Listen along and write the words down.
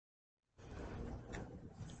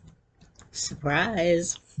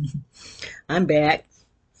Surprise. I'm back.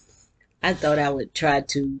 I thought I would try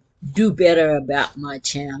to do better about my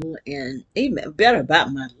channel and even better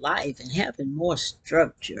about my life and having more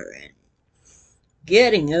structure and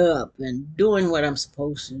getting up and doing what I'm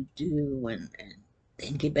supposed to do and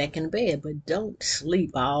then get back in bed. But don't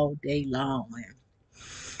sleep all day long.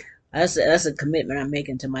 And that's a commitment I'm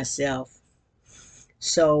making to myself.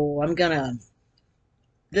 So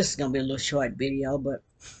this is gonna be a little short video, but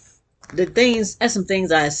that's some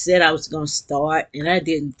things I said I was going to start and I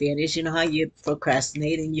didn't finish. You know how you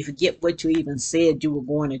procrastinate and you forget what you even said you were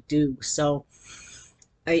going to do. So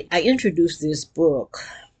I introduced this book,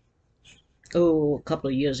 a couple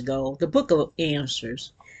of years ago, the Book of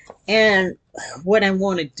Answers. And what I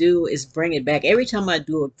want to do is bring it back. Every time I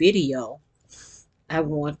do a video, I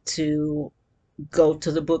want to go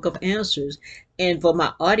to the Book of Answers. And for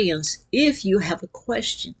my audience, if you have a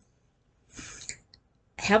question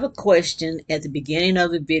at the beginning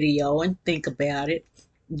of the video and think about it.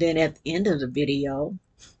 Then at the end of the video,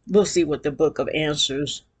 we'll see what the Book of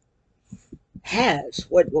Answers has,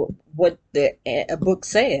 what the book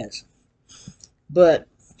says. But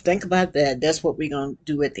think about that. That's what we're going to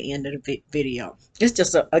do at the end of the video. It's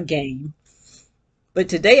just a game. But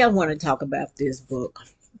today I want to talk about this book.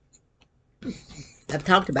 I've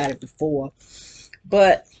talked about it before,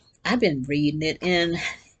 but I've been reading it and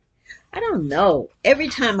I don't know. Every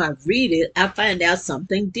time I read it, I find out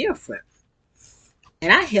something different.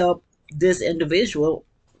 And I helped this individual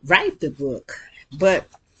write the book. But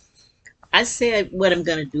I said what I'm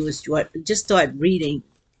going to do is just start reading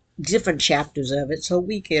different chapters of it so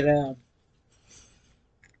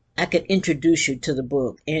I could introduce you to the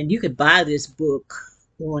book. And you could buy this book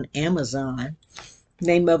on Amazon. The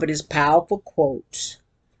name of it is Powerful Quotes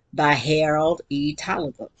by Harold E.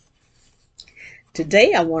 Toliver.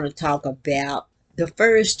 Today I want to talk about the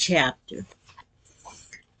first chapter.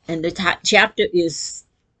 And the chapter is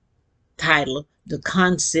titled The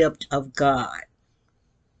Concept of God.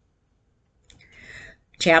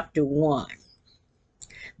 Chapter 1.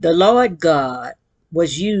 The Lord God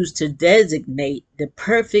was used to designate the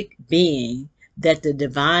perfect being that the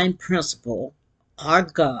divine principle, or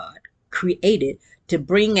God, created to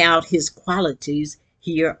bring out his qualities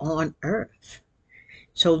here on earth.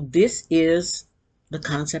 So this is the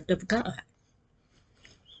concept of God.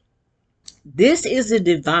 This is the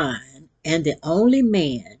divine and the only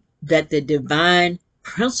man that the divine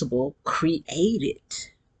principle created.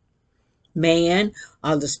 Man,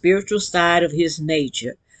 on the spiritual side of his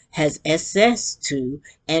nature, has access to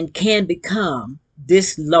and can become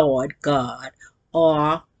this Lord God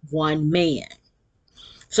or one man.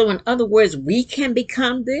 So in other words, we can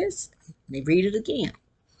become this. Let me read it again.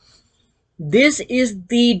 This is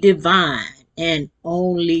the divine and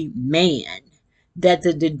only man that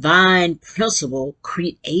the divine principle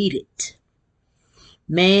created.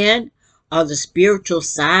 Man, or the spiritual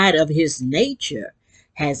side of his nature,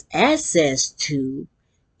 has access to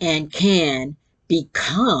and can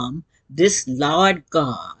become this Lord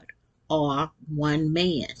God or one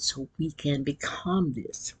man. So we can become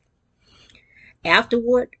this.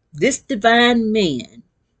 Afterward, this divine man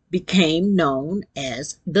became known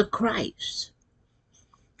as the Christ.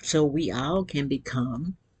 So we all can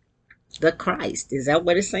become the Christ. Is that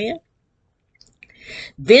what it's saying?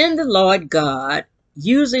 Then the Lord God,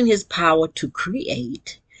 using his power to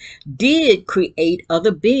create, did create other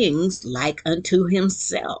beings like unto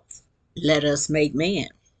himself. Let us make man.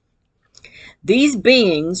 These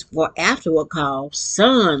beings were afterward called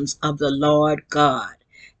sons of the Lord God,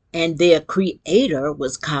 and their creator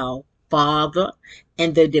was called Father,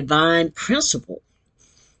 and the divine principle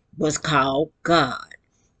was called God.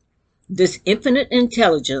 This infinite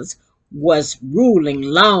intelligence was ruling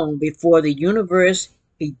long before the universe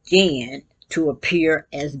began to appear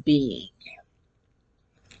as being.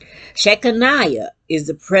 Shekinah is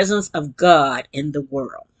the presence of God in the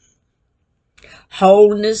world.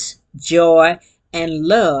 Wholeness, joy, and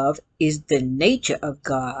love is the nature of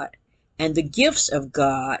God and the gifts of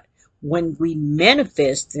God when we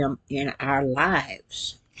manifest them in our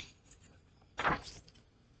lives.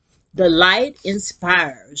 The light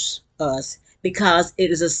inspires us because it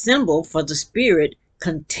is a symbol for the spirit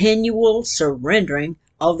continual surrendering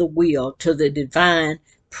of the will to the divine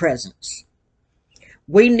presence.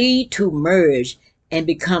 We need to merge and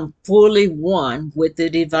become fully one with the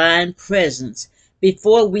divine presence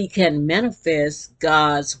before we can manifest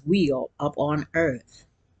God's will upon earth.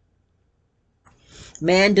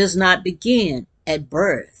 Man does not begin at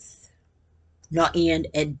birth, nor end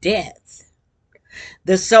at death.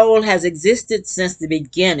 The soul has existed since the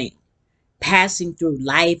beginning, passing through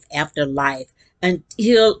life after life,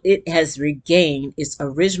 until it has regained its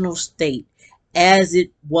original state as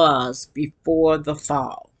it was before the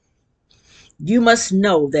fall. You must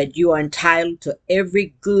know that you are entitled to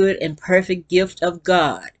every good and perfect gift of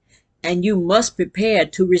God, and you must prepare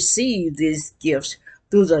to receive these gifts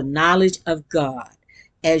through the knowledge of God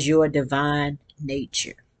as your divine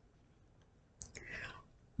nature.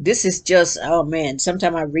 This is just, oh man,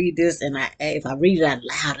 sometimes I read this and if I read it out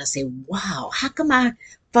loud, I say, wow, how come I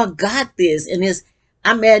forgot this? And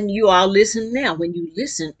I'm adding you all listen now. When you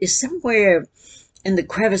listen, it's somewhere in the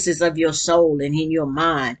crevices of your soul and in your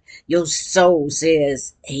mind, your soul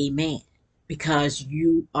says amen, because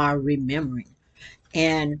you are remembering.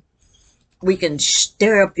 And we can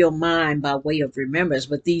stir up your mind by way of remembrance,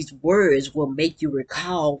 but these words will make you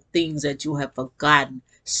recall things that you have forgotten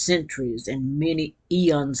centuries and many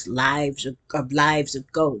eons lives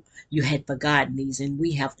ago. You had forgotten these, and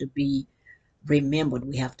we have to be remembered.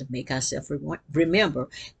 We have to make ourselves remember.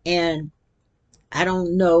 And I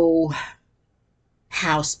don't know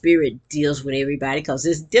how spirit deals with everybody because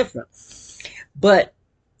it's different. But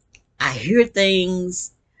I hear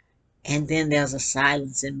things and then there's a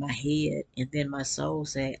silence in my head. And then my soul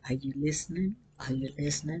say, are you listening? Are you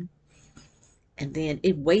listening? And then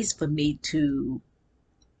it waits for me to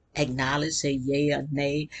acknowledge, say yay or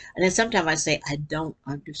nay. And then sometimes I say, I don't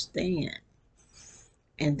understand.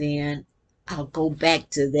 And then I'll go back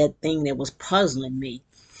to that thing that was puzzling me.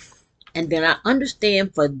 And then I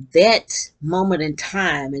understand for that moment in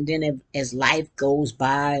time. And then as life goes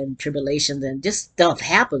by and tribulations and just stuff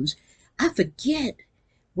happens, I forget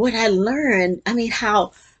what I learned. I mean,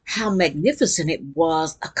 how magnificent it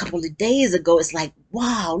was a couple of days ago. It's like,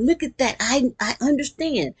 wow, look at that. I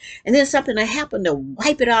understand. And then something that happened to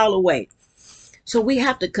wipe it all away. So we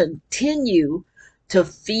have to continue to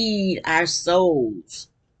feed our souls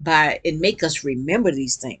by and make us remember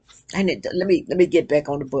these things. I need to, let me get back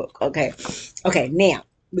on the book. Okay. Okay, now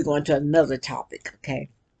we're going to another topic. Okay.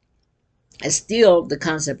 It's still the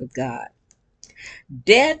concept of God.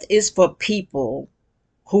 Death is for people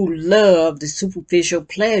who love the superficial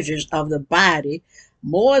pleasures of the body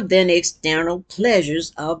more than external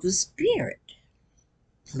pleasures of the spirit.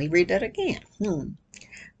 Let me read that again.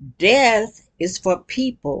 Death is for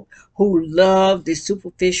people who love the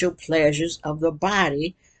superficial pleasures of the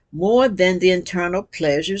body more than the internal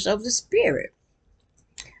pleasures of the spirit.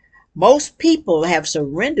 Most people have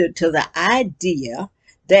surrendered to the idea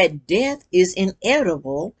that death is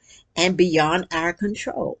inevitable and beyond our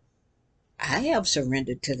control. I have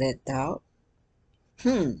surrendered to that thought.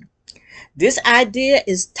 This idea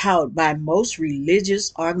is taught by most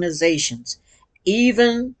religious organizations,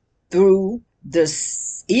 even through the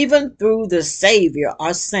Savior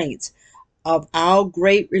or saints of all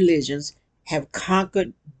great religions have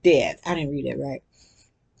conquered death. I didn't read that right.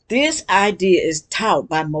 This idea is taught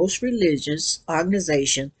by most religious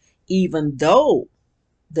organizations, even though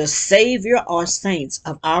the Savior or saints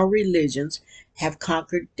of our religions have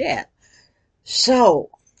conquered death. So,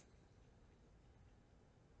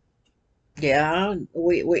 yeah,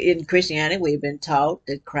 we in Christianity we've been taught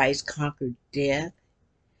that Christ conquered death,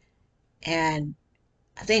 and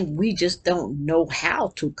I think we just don't know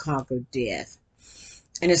how to conquer death.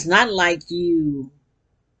 And it's not like to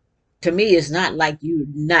me, it's not like you're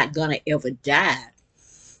not gonna ever die,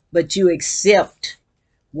 but you accept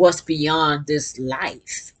what's beyond this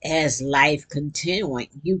life as life continuing.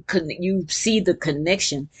 You see the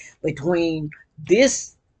connection between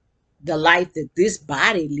this the life that this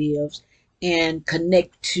body lives and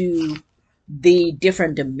connect to the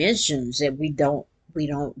different dimensions that we don't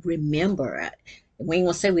remember. We ain't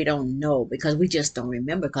gonna say we don't know because we just don't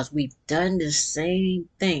remember because we've done the same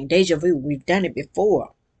thing. Deja vu, we've done it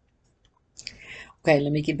before. Okay,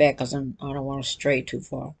 let me get back because I don't want to stray too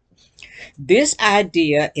far. This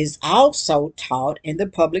idea is also taught in the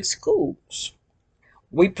public schools.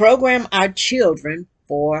 We program our children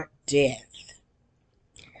for death.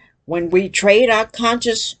 When we trade our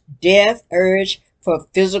conscious death urge for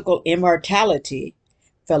physical immortality,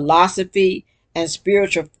 philosophy, and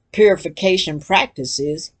spiritual purification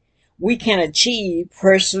practices, we can achieve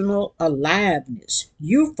personal aliveness,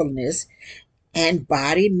 youthfulness, and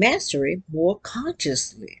body mastery more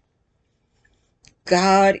consciously.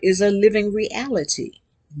 God is a living reality,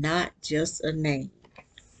 not just a name.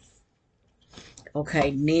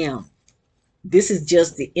 Okay, now this is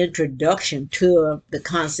just the introduction to the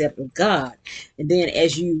concept of God. And then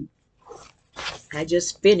I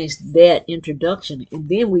just finished that introduction. And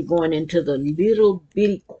then we're going into the little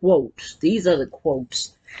bitty quotes. These are the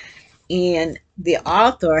quotes. And the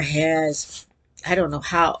author has, I don't know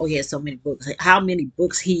how, he has so many books, how many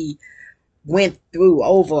books he went through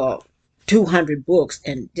over 200 books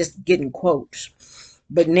and just getting quotes.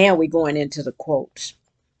 But now we're going into the quotes.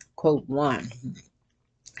 Quote one: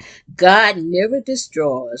 God never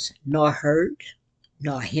destroys, nor hurt,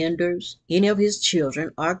 nor hinders any of his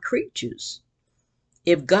children or creatures.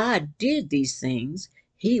 If God did these things,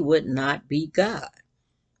 he would not be God.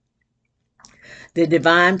 The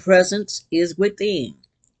divine presence is within.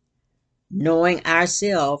 Knowing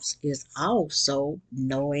ourselves is also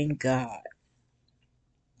knowing God.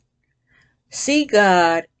 See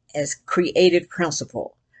God as creative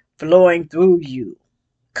principle flowing through you.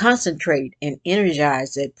 Concentrate and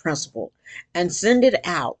energize that principle and send it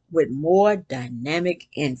out with more dynamic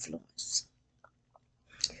influence.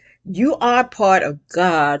 You are part of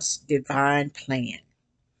God's divine plan.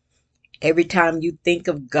 Every time you think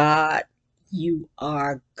of God, you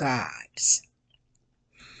are God's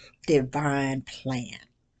divine plan.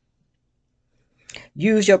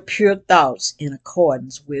 Use your pure thoughts in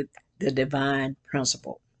accordance with the divine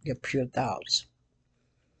principle, your pure thoughts.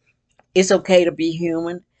 It's okay to be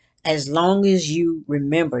human as long as you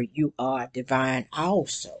remember you are divine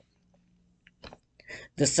also.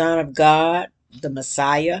 The Son of God, the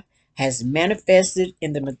Messiah, has manifested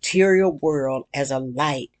in the material world as a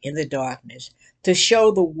light in the darkness to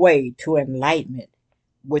show the way to enlightenment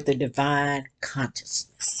with the divine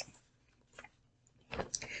consciousness.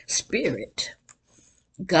 Spirit,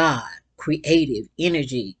 God, creative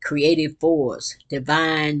energy, creative force,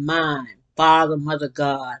 divine mind, Father, Mother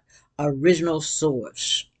God, original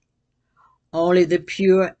source. Only the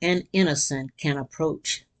pure and innocent can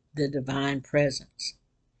approach the divine presence.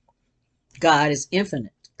 God is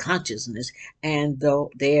infinite consciousness, and though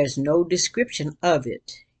there's no description of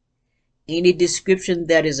it, any description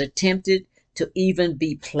that is attempted to even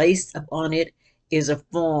be placed upon it is a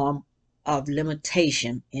form of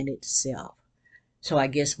limitation in itself. So I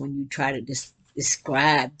guess when you try to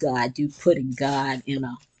describe God, you putting God in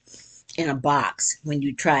a box when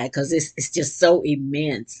you try it, because it's just so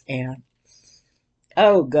immense. And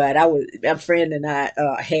oh God, I was my friend and I,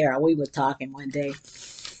 Harold, we were talking one day,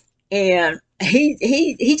 and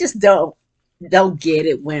he just don't get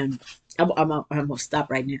it when I'm gonna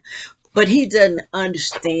stop right now. But he doesn't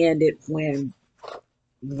understand it when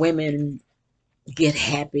women get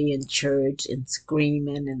happy in church and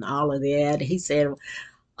screaming and all of that. He said,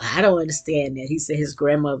 I don't understand that. He said his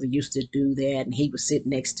grandmother used to do that, and he would sit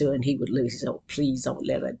next to her and he would look. He said, oh, please don't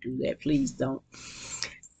let her do that. Please don't.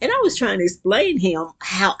 And I was trying to explain him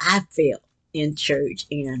how I felt in church,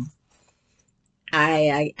 and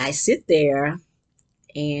I sit there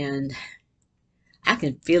and I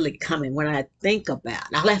can feel it coming when I think about.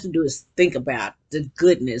 All I have to do is think about the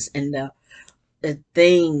goodness and the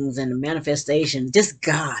things and the manifestation, just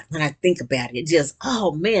God. When I think about it, just,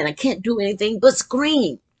 oh man, I can't do anything but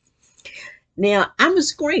scream. Now I'm a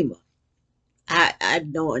screamer. I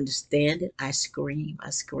don't understand it. I scream,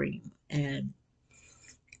 and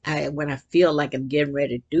I when I feel like I'm getting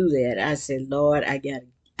ready to do that, I say, Lord, I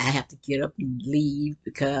have to get up and leave,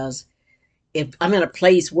 because if I'm in a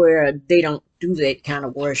place where they don't do that kind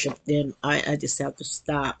of worship, then I just have to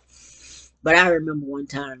stop. But I remember one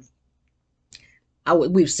time we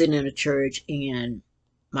were sitting in a church, and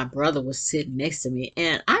my brother was sitting next to me,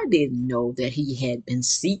 and I didn't know that he had been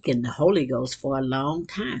seeking the Holy Ghost for a long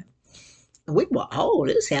time. And we were old.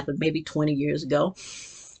 This happened maybe 20 years ago.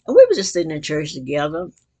 And we were just sitting in church together,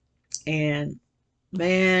 and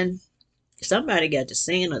man, somebody got to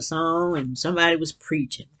singing a song and somebody was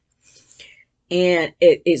preaching. And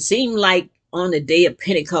it seemed like on the day of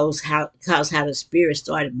Pentecost, how the Spirit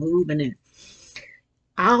started moving, and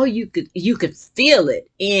all you could feel it.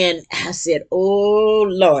 And I said, oh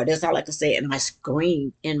Lord, that's all I could say. And I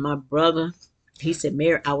screamed. And my brother, he said,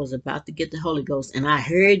 Mary, I was about to get the Holy Ghost, and I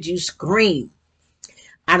heard you scream,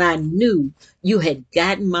 and I knew you had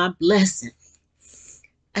gotten my blessing.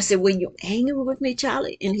 I said, were you angry with me,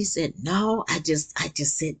 Charlie? And he said, no, I just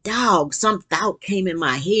said, dog, some thought came in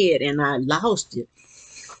my head and I lost it.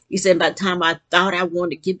 He said, by the time I thought I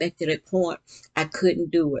wanted to get back to that point, I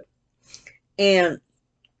couldn't do it. And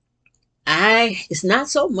it's not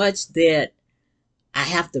so much that I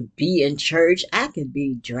have to be in church. I can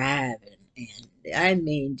be driving, and I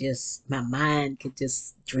mean, just my mind could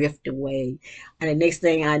just drift away. And the next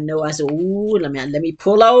thing I know, I said, "Ooh, let me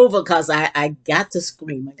pull over, because I got to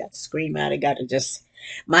scream. I got to scream out. I got to just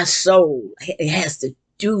my soul. It has to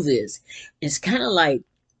do this." It's kind of like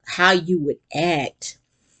how you would act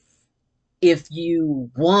if you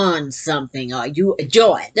won something, or you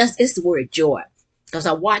joy. It's the word joy. Because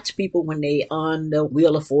I watch people when they on the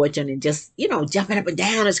Wheel of Fortune and just, jumping up and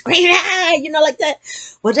down and screaming, like that.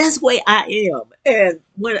 Well, that's the way I am. And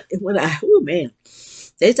when I, oh man,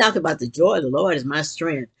 They talk about the joy of the Lord is my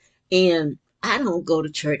strength. And I don't go to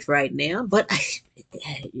church right now, but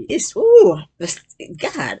it's, ooh,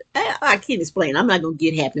 God, I can't explain. I'm not going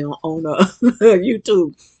to get happy on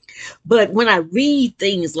YouTube. But when I read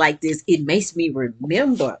things like this, it makes me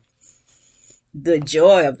remember the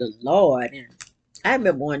joy of the Lord. And I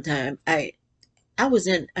remember one time I was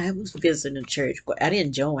visiting a church. I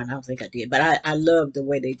didn't join, I don't think I did, but I loved the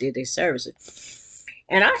way they did their services.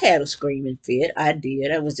 And I had a screaming fit. I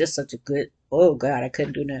did. I was just such a good, oh God, I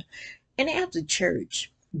couldn't do nothing. And after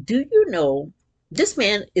church, do you know this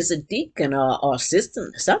man is a deacon or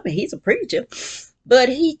assistant or something? He's a preacher. But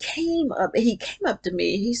he came up to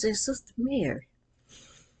me and he said, Sister Mary,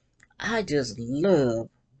 I just love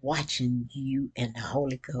watching you and the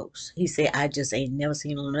Holy Ghost. He said, I just ain't never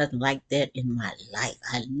seen nothing like that in my life.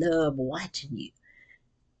 I love watching you.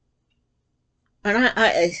 And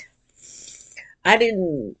I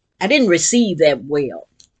didn't receive that well,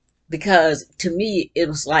 because to me it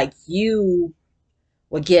was like you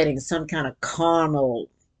were getting some kind of carnal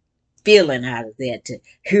feeling out of that, to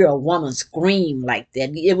hear a woman scream like that.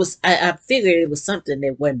 It was, I figured it was something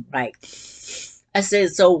that wasn't right. I said,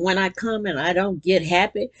 so when I come and I don't get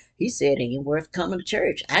happy, he said, it ain't worth coming to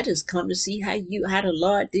church. I just come to see how the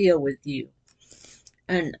Lord deal with you.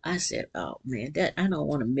 And I said, oh man, that I don't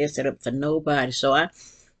want to mess it up for nobody. So I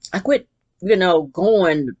quit,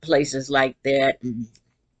 going to places like that. And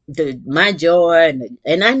my joy,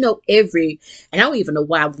 and I know and I don't even know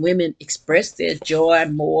why women express their joy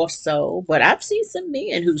more so, but I've seen some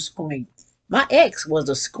men who scream. My ex was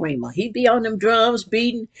a screamer. He'd be on them drums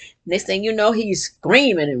beating. Next thing you know, he's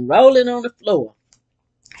screaming and rolling on the floor.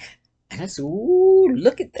 And I said, ooh,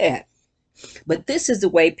 look at that. But this is the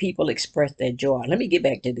way people express their joy. Let me get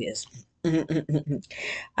back to this.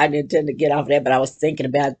 I didn't intend to get off that, but I was thinking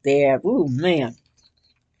about there. Ooh, man.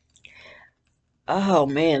 Oh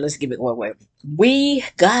man, let's give it one way.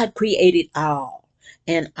 God created all,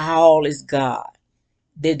 and all is God.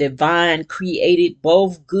 The divine created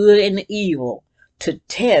both good and evil to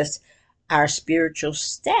test our spiritual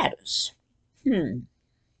status.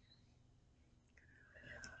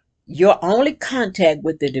 Your only contact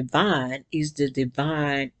with the divine is the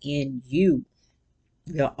divine in you.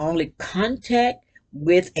 Your only contact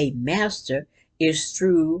with a master is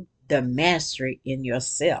through the mastery in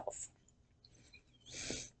yourself.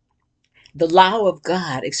 The law of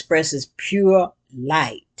God expresses pure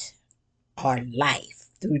light or life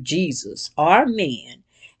through Jesus, our man,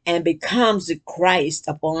 and becomes the Christ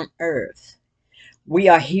upon earth. We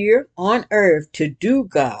are here on earth to do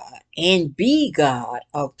God and be God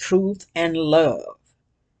of truth and love.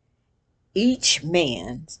 Each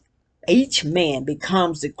man, each man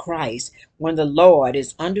becomes the Christ when the Lord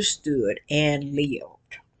is understood and lived.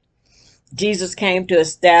 Jesus came to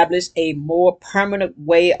establish a more permanent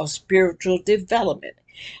way of spiritual development,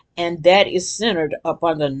 and that is centered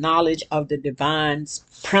upon the knowledge of the divine's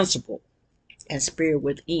principle and spirit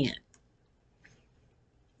within.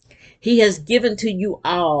 He has given to you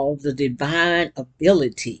all the divine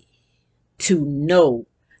ability to know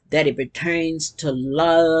that it pertains to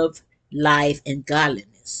love, life, and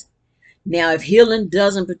godliness. Now, if healing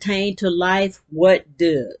doesn't pertain to life, what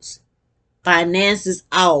does? Finances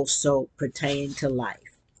also pertain to life.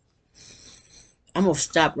 I'm going to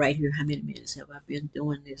stop right here. How many minutes have I been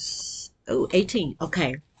doing this? Oh, 18.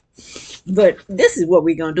 Okay. But this is what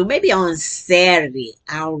we're going to do. Maybe on Saturday,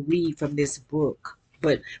 I'll read from this book.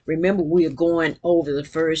 But remember, we are going over the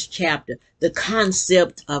first chapter, the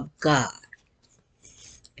concept of God.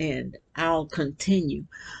 And I'll continue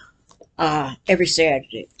every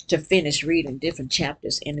Saturday to finish reading different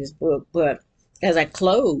chapters in this book. But as I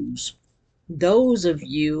close, those of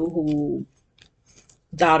you who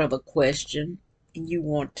thought of a question and you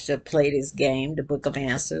want to play this game, the Book of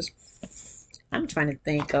Answers, I'm trying to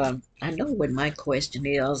think. I know what my question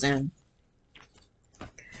is, and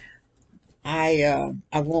I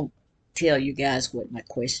won't tell you guys what my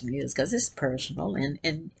question is because it's personal.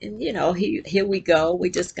 And here we go.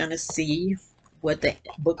 We're just gonna see what the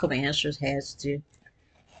Book of Answers has to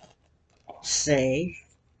say.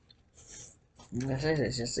 This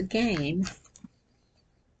is just a game.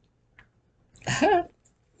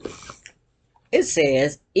 It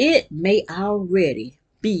says it may already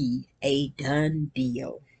be a done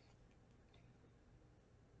deal.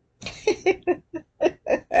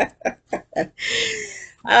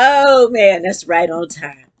 Oh man, that's right on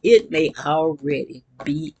time. It may already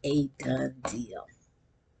be a done deal.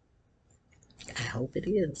 I hope it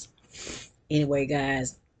is. Anyway,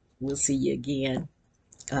 guys, we'll see you again.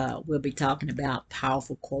 We'll be talking about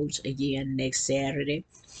powerful quotes again next Saturday.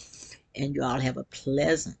 And you all have a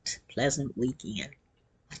pleasant weekend.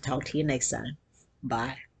 I'll talk to you next time.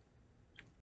 Bye.